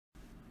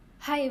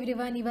Hi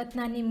everyone, ಇವತ್ತು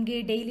ನಾನು ನಿಮಗೆ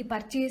ಡೈಲಿ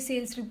ಪರ್ಚೇಸ್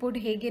ಸೇಲ್ಸ್ ರಿಪೋರ್ಟ್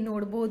ಹೇಗೆ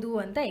ನೋಡ್ಬೋದು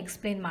ಅಂತ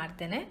ಎಕ್ಸ್ಪ್ಲೇನ್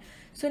ಮಾಡ್ತೇನೆ.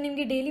 ಸೊ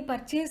ನಿಮಗೆ ಡೈಲಿ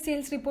ಪರ್ಚೇಸ್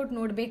ಸೇಲ್ಸ್ ರಿಪೋರ್ಟ್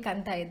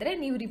ನೋಡಬೇಕಂತ ಇದ್ದರೆ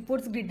ನೀವು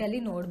ರಿಪೋರ್ಟ್ಸ್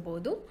ಗ್ರಿಡ್ಡಲ್ಲಿ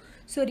ನೋಡ್ಬೋದು.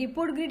 ಸೊ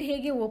ರಿಪೋರ್ಟ್ ಗ್ರಿಡ್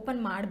ಹೇಗೆ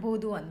ಓಪನ್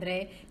ಮಾಡ್ಬೋದು ಅಂದರೆ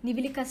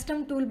ನೀವಿಲ್ಲಿ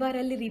ಕಸ್ಟಮ್ ಟೂಲ್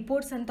ಬಾರಲ್ಲಿ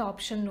ರಿಪೋರ್ಟ್ಸ್ ಅಂತ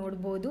ಆಪ್ಷನ್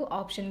ನೋಡ್ಬೋದು.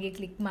 ಆಪ್ಷನ್ಗೆ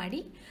ಕ್ಲಿಕ್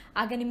ಮಾಡಿ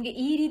ಆಗ ನಿಮಗೆ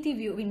ಈ ರೀತಿ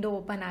ವಿಂಡೋ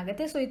ಓಪನ್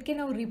ಆಗುತ್ತೆ. ಸೊ ಇದಕ್ಕೆ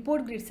ನಾವು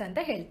ರಿಪೋರ್ಟ್ ಗ್ರಿಡ್ಸ್ ಅಂತ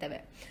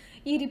ಹೇಳ್ತೇವೆ.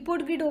 ಈ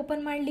ರಿಪೋರ್ಟ್ ಗ್ರಿಡ್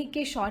ಓಪನ್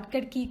ಮಾಡಲಿಕ್ಕೆ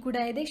ಶಾರ್ಟ್ಕಟ್ ಕೀ ಕೂಡ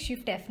ಇದೆ,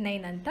 ಶಿಫ್ಟ್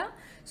F9 ಅಂತ.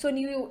 ಸೊ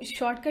ನೀವು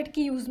ಶಾರ್ಟ್ಕಟ್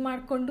ಕೀ ಯೂಸ್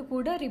ಮಾಡಿಕೊಂಡು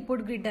ಕೂಡ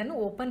ರಿಪೋರ್ಟ್ ಗ್ರಿಡ್ಡನ್ನು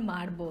ಓಪನ್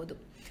ಮಾಡ್ಬೋದು.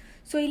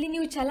 ಸೊ ಇಲ್ಲಿ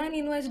ನೀವು ಚಲಾನ್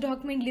ಇನ್ವಾಯ್ಸ್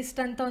ಡಾಕ್ಯುಮೆಂಟ್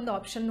ಲಿಸ್ಟ್ ಅಂತ ಒಂದು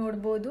ಆಪ್ಷನ್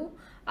ನೋಡ್ಬೋದು.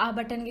 ಆ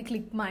ಬಟನ್ಗೆ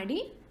ಕ್ಲಿಕ್ ಮಾಡಿ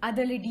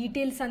ಅದರಲ್ಲಿ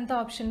ಡೀಟೇಲ್ಸ್ ಅಂತ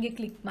ಆಪ್ಷನ್ಗೆ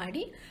ಕ್ಲಿಕ್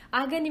ಮಾಡಿ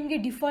ಆಗ ನಿಮಗೆ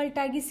ಡಿಫಾಲ್ಟ್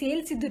ಆಗಿ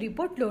ಸೇಲ್ಸ್ ಇದ್ದು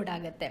ರಿಪೋರ್ಟ್ ಲೋಡ್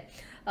ಆಗುತ್ತೆ.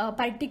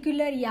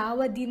 ಪರ್ಟಿಕ್ಯುಲರ್ ಯಾವ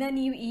ದಿನ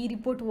ನೀವು ಈ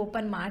ರಿಪೋರ್ಟ್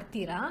ಓಪನ್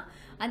ಮಾಡ್ತೀರಾ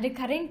ಅಂದರೆ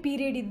ಕರೆಂಟ್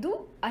ಪೀರಿಯಡ್ ಇದ್ದು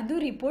ಅದು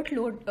ರಿಪೋರ್ಟ್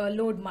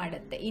ಲೋಡ್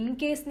ಮಾಡುತ್ತೆ. ಇನ್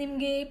ಕೇಸ್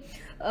ನಿಮಗೆ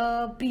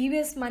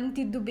ಪ್ರೀವಿಯಸ್ ಮಂತ್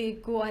ಇದ್ದು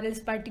ಬೇಕು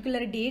ಆರ್ಎಲ್ಸ್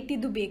ಪರ್ಟಿಕ್ಯುಲರ್ ಡೇಟ್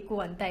ಇದ್ದು ಬೇಕು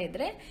ಅಂತ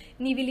ಇದ್ರೆ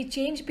ನೀವಿಲ್ಲಿ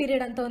ಚೇಂಜ್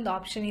ಪೀರಿಯಡ್ ಅಂತ ಒಂದು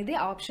ಆಪ್ಷನ್ ಇದೆ.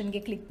 ಆ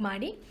ಆಪ್ಷನ್ಗೆ ಕ್ಲಿಕ್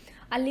ಮಾಡಿ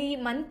ಅಲ್ಲಿ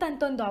ಮಂತ್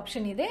ಅಂತ ಒಂದು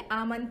ಆಪ್ಷನ್ ಇದೆ. ಆ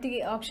ಮಂತ್ಗೆ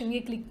ಆಪ್ಷನ್ಗೆ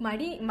ಕ್ಲಿಕ್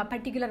ಮಾಡಿ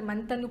ಪರ್ಟಿಕ್ಯುಲರ್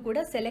ಮಂತನ್ನು ಕೂಡ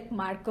ಸೆಲೆಕ್ಟ್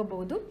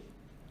ಮಾಡ್ಕೋಬಹುದು.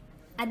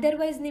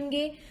 ಅದರ್ವೈಸ್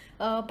ನಿಮಗೆ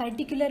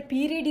ಪರ್ಟಿಕ್ಯುಲರ್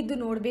ಪೀರಿಯಡ್ ಇದ್ದು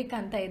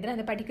ನೋಡ್ಬೇಕಂತ ಇದ್ರೆ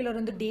ಅಂದರೆ ಪರ್ಟಿಕ್ಯುಲರ್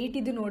ಒಂದು ಡೇಟ್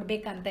ಇದ್ದು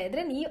ನೋಡ್ಬೇಕಂತ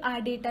ಇದ್ರೆ ನೀವು ಆ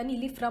ಡೇಟನ್ನು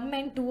ಇಲ್ಲಿ ಫ್ರಮ್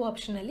ಆ್ಯಂಡ್ ಟು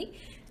ಆಪ್ಷನಲ್ಲಿ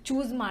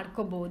ಚೂಸ್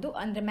ಮಾಡ್ಕೋಬಹುದು.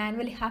 ಅಂದರೆ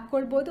ಮ್ಯಾನ್ಯಲಿ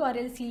ಹಾಕ್ಕೊಳ್ಬೋದು ಆರ್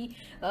ಎಲ್ಸ್ ಈ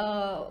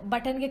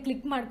ಬಟನ್ಗೆ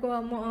ಕ್ಲಿಕ್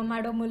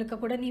ಮಾಡೋ ಮೂಲಕ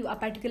ಕೂಡ ನೀವು ಆ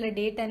ಪರ್ಟಿಕ್ಯುಲರ್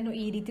ಡೇಟನ್ನು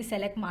ಈ ರೀತಿ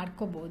ಸೆಲೆಕ್ಟ್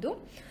ಮಾಡ್ಕೋಬಹುದು.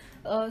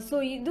 ಸೊ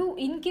ಇದು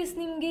ಇನ್ ಕೇಸ್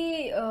ನಿಮಗೆ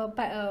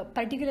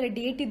ಪರ್ಟಿಕ್ಯುಲರ್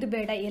ಡೇಟ್ ಇದ್ದು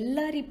ಬೇಡ, ಎಲ್ಲ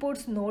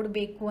ರಿಪೋರ್ಟ್ಸ್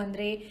ನೋಡಬೇಕು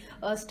ಅಂದರೆ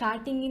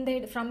ಸ್ಟಾರ್ಟಿಂಗಿಂದ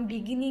from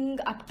beginning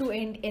up to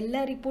end ಎಲ್ಲ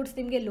ರಿಪೋರ್ಟ್ಸ್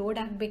ನಿಮಗೆ ಲೋಡ್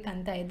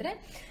ಆಗಬೇಕಂತ ಇದ್ದರೆ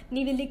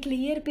ನೀವಿಲ್ಲಿ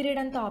ಕ್ಲಿಯರ್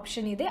ಪೀರಿಯಡ್ ಅಂತ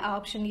ಆಪ್ಷನ್ ಇದೆ. ಆ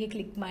ಆಪ್ಷನ್ಗೆ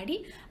ಕ್ಲಿಕ್ ಮಾಡಿ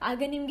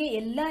ಆಗ ನಿಮಗೆ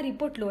ಎಲ್ಲ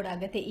ರಿಪೋರ್ಟ್ ಲೋಡ್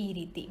ಆಗುತ್ತೆ ಈ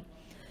ರೀತಿ.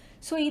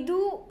 ಸೊ ಇದು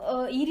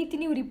ಈ ರೀತಿ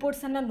ನೀವು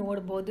ರಿಪೋರ್ಟ್ಸನ್ನು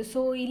ನೋಡ್ಬೋದು.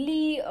 ಸೊ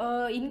ಇಲ್ಲಿ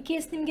ಇನ್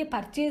ಕೇಸ್ ನಿಮಗೆ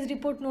ಪರ್ಚೇಸ್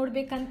ರಿಪೋರ್ಟ್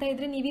ನೋಡಬೇಕಂತ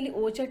ಇದ್ದರೆ ನೀವಿಲ್ಲಿ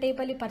ಓಚಾ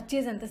ಟೈಪಲ್ಲಿ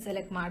ಪರ್ಚೇಸ್ ಅಂತ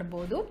ಸೆಲೆಕ್ಟ್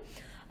ಮಾಡ್ಬೋದು.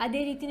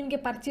 ಅದೇ ರೀತಿ ನಿಮಗೆ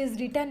ಪರ್ಚೇಸ್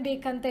ರಿಟರ್ನ್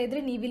ಬೇಕಂತ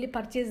ಇದ್ದರೆ ನೀವಿಲ್ಲಿ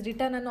ಪರ್ಚೇಸ್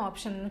ರಿಟರ್ನ್ ಅನ್ನೋ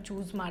ಆಪ್ಷನನ್ನು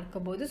ಚೂಸ್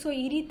ಮಾಡ್ಕೋಬೋದು. ಸೊ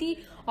ಈ ರೀತಿ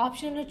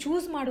ಆಪ್ಷನನ್ನು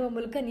ಚೂಸ್ ಮಾಡುವ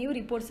ಮೂಲಕ ನೀವು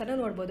ರಿಪೋರ್ಟ್ಸನ್ನು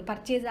ನೋಡ್ಬೋದು.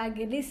 ಪರ್ಚೇಸ್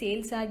ಆಗಿರಲಿ,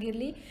 ಸೇಲ್ಸ್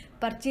ಆಗಿರಲಿ,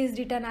 ಪರ್ಚೇಸ್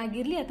ರಿಟರ್ನ್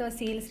ಆಗಿರಲಿ ಅಥವಾ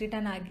ಸೇಲ್ಸ್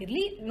ರಿಟರ್ನ್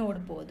ಆಗಿರಲಿ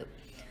ನೋಡ್ಬೋದು.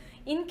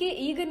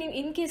 ಈಗ ನೀವು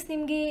ಇನ್ ಕೇಸ್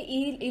ನಿಮಗೆ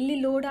ಇಲ್ಲಿ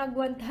ಲೋಡ್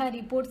ಆಗುವಂತಹ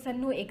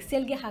ರಿಪೋರ್ಟ್ಸನ್ನು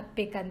ಎಕ್ಸೆಲ್ಗೆ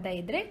ಹಾಕಬೇಕಂತ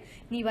ಇದ್ದರೆ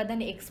ನೀವು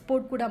ಅದನ್ನು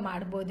ಎಕ್ಸ್ಪೋರ್ಟ್ ಕೂಡ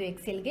ಮಾಡ್ಬೋದು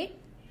ಎಕ್ಸೆಲ್ಗೆ.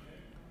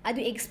 ಅದು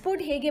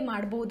ಎಕ್ಸ್ಪೋರ್ಟ್ ಹೇಗೆ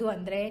ಮಾಡ್ಬೋದು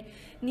ಅಂದರೆ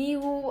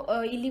ನೀವು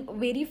ಇಲ್ಲಿ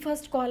ವೆರಿ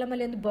ಫಸ್ಟ್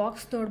ಕಾಲಮಲ್ಲಿ ಒಂದು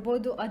ಬಾಕ್ಸ್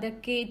ನೋಡ್ಬೋದು,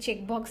 ಅದಕ್ಕೆ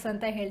ಚೆಕ್ ಬಾಕ್ಸ್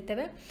ಅಂತ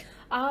ಹೇಳ್ತೇವೆ.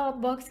 ಆ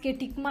ಬಾಕ್ಸ್ಗೆ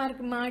ಟಿಕ್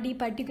ಮಾರ್ಕ್ ಮಾಡಿ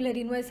ಪರ್ಟಿಕ್ಯುಲರ್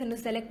ಇನ್ವಾಯ್ಸನ್ನು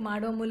ಸೆಲೆಕ್ಟ್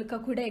ಮಾಡೋ ಮೂಲಕ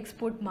ಕೂಡ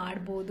ಎಕ್ಸ್ಪೋರ್ಟ್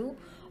ಮಾಡ್ಬೋದು.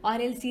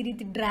 ಆರ್ ಎಲ್ಸ್ ಈ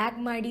ರೀತಿ ಡ್ರ್ಯಾಗ್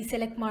ಮಾಡಿ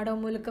ಸೆಲೆಕ್ಟ್ ಮಾಡೋ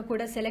ಮೂಲಕ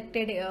ಕೂಡ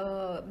ಸೆಲೆಕ್ಟೆಡ್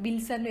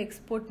ಬಿಲ್ಸನ್ನು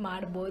ಎಕ್ಸ್ಪೋರ್ಟ್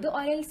ಮಾಡ್ಬೋದು.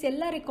 ಆರ್ ಎಲ್ಸ್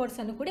ಎಲ್ಲ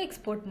ರೆಕಾರ್ಡ್ಸನ್ನು ಕೂಡ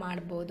ಎಕ್ಸ್ಪೋರ್ಟ್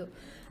ಮಾಡ್ಬೋದು.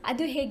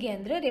 ಅದು ಹೇಗೆ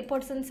ಅಂದರೆ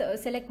ರಿಪೋರ್ಟ್ಸನ್ನು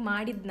ಸೆಲೆಕ್ಟ್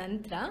ಮಾಡಿದ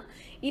ನಂತರ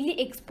ಇಲ್ಲಿ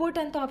ಎಕ್ಸ್ಪೋರ್ಟ್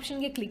ಅಂತ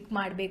ಆಪ್ಷನ್ಗೆ ಕ್ಲಿಕ್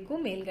ಮಾಡಬೇಕು.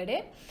 ಮೇಲ್ಗಡೆ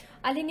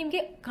ಅಲ್ಲಿ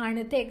ನಿಮಗೆ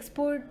ಕಾಣುತ್ತೆ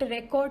ಎಕ್ಸ್ಪೋರ್ಟ್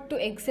ರೆಕಾರ್ಡ್ ಟು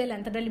ಎಕ್ಸೆಲ್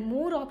ಅಂತ. ಅದರಲ್ಲಿ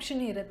 3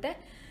 ಆಪ್ಷನ್ ಇರುತ್ತೆ.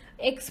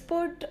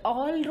 ಎಕ್ಸ್ಪೋರ್ಟ್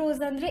ಆಲ್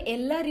ರೋಸ್ ಅಂದರೆ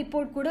ಎಲ್ಲ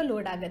ರಿಪೋರ್ಟ್ ಕೂಡ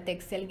ಲೋಡ್ ಆಗುತ್ತೆ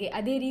ಎಕ್ಸೆಲ್ಗೆ.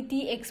 ಅದೇ ರೀತಿ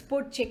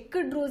ಎಕ್ಸ್ಪೋರ್ಟ್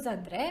ಚೆಕ್ಡ್ ರೋಸ್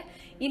ಅಂದರೆ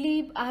ಇಲ್ಲಿ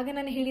ಆಗ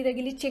ನಾನು ಹೇಳಿದಾಗ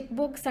ಇಲ್ಲಿ ಚೆಕ್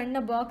ಬಾಕ್ಸ್ ಸಣ್ಣ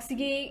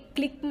ಬಾಕ್ಸ್ಗೆ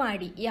ಕ್ಲಿಕ್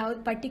ಮಾಡಿ ಯಾವ್ದು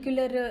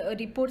ಪರ್ಟಿಕ್ಯುಲರ್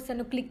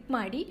ರಿಪೋರ್ಟ್ಸನ್ನು ಕ್ಲಿಕ್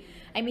ಮಾಡಿ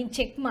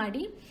ಚೆಕ್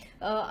ಮಾಡಿ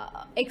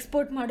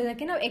ಎಕ್ಸ್ಪೋರ್ಟ್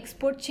ಮಾಡೋದಕ್ಕೆ ನಾವು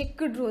ಎಕ್ಸ್ಪೋರ್ಟ್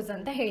ಚೆಕ್ಡ್ ರೋಸ್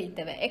ಅಂತ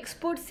ಹೇಳ್ತೇವೆ.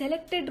 ಎಕ್ಸ್ಪೋರ್ಟ್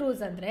ಸೆಲೆಕ್ಟೆಡ್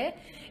ರೋಸ್ ಅಂದರೆ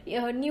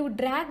ನೀವು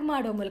ಡ್ರ್ಯಾಗ್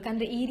ಮಾಡೋ ಮೂಲಕ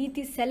ಅಂದರೆ ಈ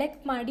ರೀತಿ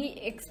ಸೆಲೆಕ್ಟ್ ಮಾಡಿ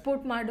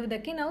ಎಕ್ಸ್ಪೋರ್ಟ್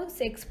ಮಾಡೋದಕ್ಕೆ ನಾವು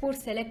ಎಕ್ಸ್ಪೋರ್ಟ್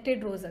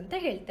ಸೆಲೆಕ್ಟೆಡ್ ರೋಸ್ ಅಂತ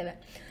ಹೇಳ್ತೇವೆ.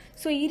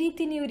 ಸೊ ಈ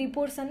ರೀತಿ ನೀವು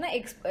ರಿಪೋರ್ಟ್ಸನ್ನು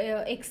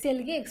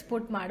ಎಕ್ಸೆಲ್ಗೆ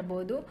ಎಕ್ಸ್ಪೋರ್ಟ್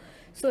ಮಾಡ್ಬೋದು.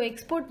 ಸೊ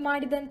ಎಕ್ಸ್ಪೋರ್ಟ್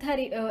ಮಾಡಿದಂಥ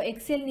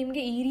ಎಕ್ಸೆಲ್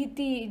ನಿಮಗೆ ಈ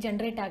ರೀತಿ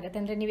ಜನ್ರೇಟ್ ಆಗುತ್ತೆ.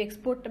 ಅಂದರೆ ನೀವು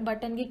ಎಕ್ಸ್ಪೋರ್ಟ್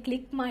ಬಟನ್ಗೆ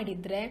ಕ್ಲಿಕ್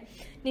ಮಾಡಿದರೆ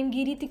ನಿಮ್ಗೆ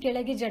ಈ ರೀತಿ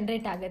ಕೆಳಗೆ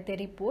ಜನ್ರೇಟ್ ಆಗುತ್ತೆ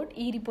ರಿಪೋರ್ಟ್.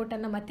 ಈ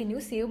ರಿಪೋರ್ಟನ್ನು ಮತ್ತೆ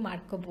ನೀವು ಸೇವ್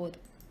ಮಾಡ್ಕೋಬೋದು.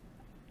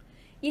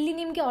 ಇಲ್ಲಿ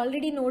ನಿಮಗೆ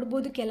ಆಲ್ರೆಡಿ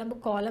ನೋಡ್ಬೋದು ಕೆಲವು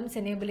ಕಾಲಮ್ಸ್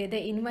ಎನೇಬಲ್ ಇದೆ,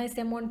 invoice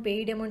amount,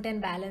 paid amount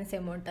and balance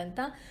amount ಅಂತ.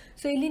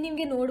 ಸೊ ಇಲ್ಲಿ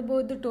ನಿಮಗೆ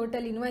ನೋಡ್ಬೋದು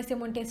ಟೋಟಲ್ ಇನ್ವಾಯ್ಸ್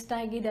ಅಮೌಂಟ್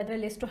ಎಷ್ಟಾಗಿದೆ,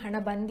 ಅದರಲ್ಲಿ ಎಷ್ಟು ಹಣ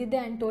ಬಂದಿದೆ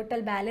ಆ್ಯಂಡ್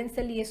ಟೋಟಲ್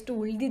ಬ್ಯಾಲೆನ್ಸಲ್ಲಿ ಎಷ್ಟು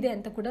ಉಳಿದಿದೆ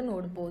ಅಂತ ಕೂಡ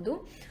ನೋಡ್ಬೋದು.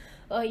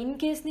 ಇನ್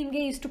ಕೇಸ್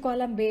ನಿಮಗೆ ಇಷ್ಟು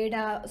ಕಾಲಮ್ ಬೇಡ,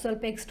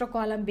 ಸ್ವಲ್ಪ ಎಕ್ಸ್ಟ್ರಾ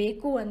ಕಾಲಮ್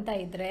ಬೇಕು ಅಂತ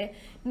ಇದ್ದರೆ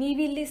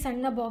ನೀವಿಲ್ಲಿ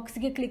ಸಣ್ಣ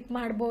ಬಾಕ್ಸ್ಗೆ ಕ್ಲಿಕ್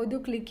ಮಾಡ್ಬೋದು.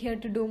 Click here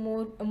to do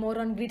more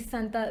on grids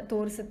ಅಂತ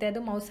ತೋರಿಸುತ್ತೆ, ಅದು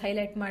ಮೌಸ್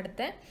ಹೈಲೈಟ್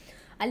ಮಾಡುತ್ತೆ.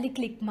 ಅಲ್ಲಿ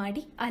ಕ್ಲಿಕ್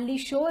ಮಾಡಿ ಅಲ್ಲಿ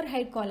ಶೋರ್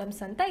ಹೈಡ್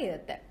ಕಾಲಮ್ಸ್ ಅಂತ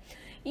ಇರುತ್ತೆ.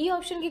 ಈ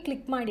ಆಪ್ಷನ್ಗೆ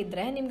ಕ್ಲಿಕ್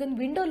ಮಾಡಿದರೆ ನಿಮ್ಗೊಂದು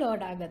ವಿಂಡೋ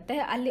ಲೋಡ್ ಆಗುತ್ತೆ.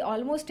 ಅಲ್ಲಿ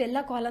ಆಲ್ಮೋಸ್ಟ್ ಎಲ್ಲ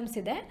ಕಾಲಮ್ಸ್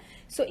ಇದೆ.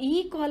 ಸೊ ಈ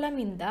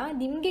ಕಾಲಮಿಂದ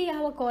ನಿಮಗೆ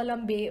ಯಾವ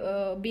ಕಾಲಮ್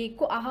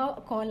ಬೇಕು ಆ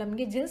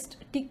ಕಾಲಮ್ಗೆ ಜಸ್ಟ್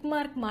ಟಿಕ್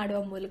ಮಾರ್ಕ್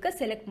ಮಾಡುವ ಮೂಲಕ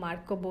ಸೆಲೆಕ್ಟ್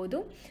ಮಾಡ್ಕೋಬೋದು.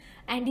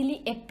 ಆ್ಯಂಡ್ ಇಲ್ಲಿ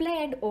ಅಪ್ಲೈ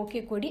ಆ್ಯಂಡ್ ಓಕೆ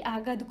ಕೊಡಿ,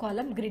 ಆಗ ಅದು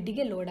ಕಾಲಮ್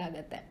ಗ್ರಿಡ್ಡಿಗೆ ಲೋಡ್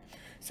ಆಗುತ್ತೆ.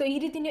 ಸೊ ಈ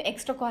ರೀತಿ ನೀವು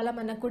ಎಕ್ಸ್ಟ್ರಾ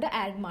ಕಾಲಮನ್ನು ಕೂಡ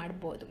ಆ್ಯಡ್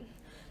ಮಾಡ್ಬೋದು.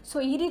 ಸೊ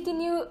ಈ ರೀತಿ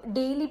ನೀವು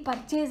ಡೈಲಿ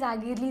ಪರ್ಚೇಸ್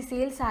ಆಗಿರಲಿ,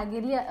 ಸೇಲ್ಸ್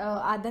ಆಗಿರಲಿ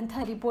ಆದಂಥ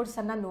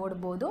ರಿಪೋರ್ಟ್ಸನ್ನು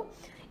ನೋಡ್ಬೋದು.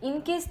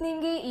 ಇನ್ ಕೇಸ್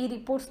ನಿಮಗೆ ಈ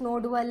ರಿಪೋರ್ಟ್ಸ್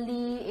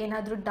ನೋಡುವಲ್ಲಿ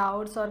ಏನಾದರೂ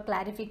ಡೌಟ್ಸ್ ಆರ್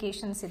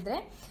ಕ್ಲಾರಿಫಿಕೇಷನ್ಸ್ ಇದ್ದರೆ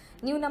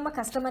ನೀವು ನಮ್ಮ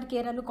ಕಸ್ಟಮರ್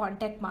ಕೇರನ್ನು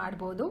ಕಾಂಟ್ಯಾಕ್ಟ್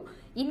ಮಾಡ್ಬೋದು.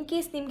 ಇನ್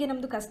ಕೇಸ್ ನಿಮಗೆ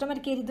ನಮ್ಮದು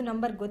ಕಸ್ಟಮರ್ ಕೇರಿದ್ದು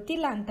ನಂಬರ್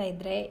ಗೊತ್ತಿಲ್ಲ ಅಂತ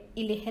ಇದ್ದರೆ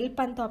ಇಲ್ಲಿ ಹೆಲ್ಪ್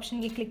ಅಂತ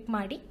ಆಪ್ಷನ್ಗೆ ಕ್ಲಿಕ್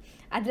ಮಾಡಿ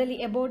ಅದರಲ್ಲಿ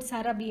ಅಬೌಟ್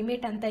ಸಾರಾ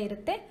bMate ಅಂತ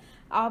ಇರುತ್ತೆ.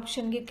 ಆ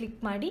ಆಪ್ಷನ್ಗೆ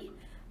ಕ್ಲಿಕ್ ಮಾಡಿ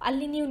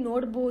ಅಲ್ಲಿ ನೀವು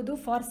ನೋಡ್ಬೋದು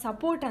ಫಾರ್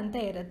ಸಪೋರ್ಟ್ ಅಂತ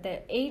ಇರುತ್ತೆ.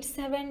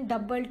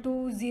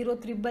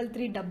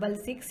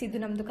 8722033366 ಇದು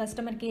ನಮ್ಮದು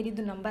ಕಸ್ಟಮರ್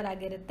ಕೇರಿದ್ದು ನಂಬರ್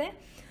ಆಗಿರುತ್ತೆ.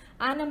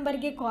 ಆ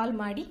ನಂಬರ್ಗೆ ಕಾಲ್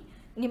ಮಾಡಿ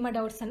ನಿಮ್ಮ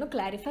ಡೌಟ್ಸನ್ನು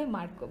ಕ್ಲಾರಿಫೈ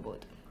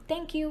ಮಾಡ್ಕೋಬೋದು.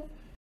 Thank you.